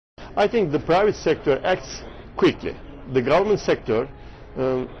I think the private sector acts quickly. The government sector,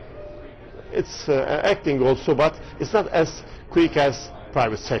 it's acting also, but it's not as quick as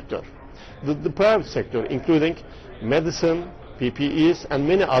private sector. The private sector, including medicine, PPEs, and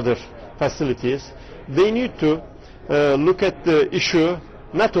many other facilities, they need to look at the issue,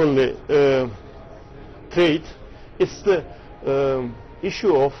 not only trade, it's the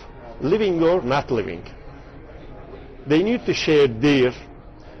issue of living or not living. They need to share their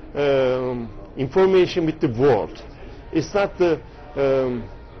information with the world. It's not the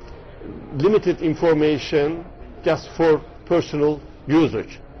limited information just for personal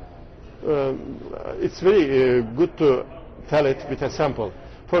usage. It's very good to tell it with a sample.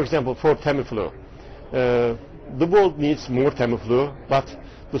 For example, for Tamiflu, the world needs more Tamiflu, but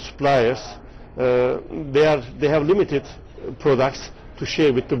the suppliers they have limited products to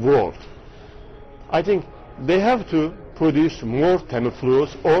share with the world. I think they have to produce more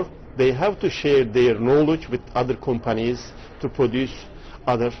Tamiflus, or they have to share their knowledge with other companies to produce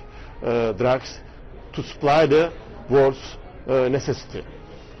other drugs to supply the world's necessity.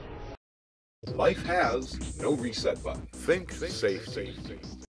 Life has no reset button. Think safety.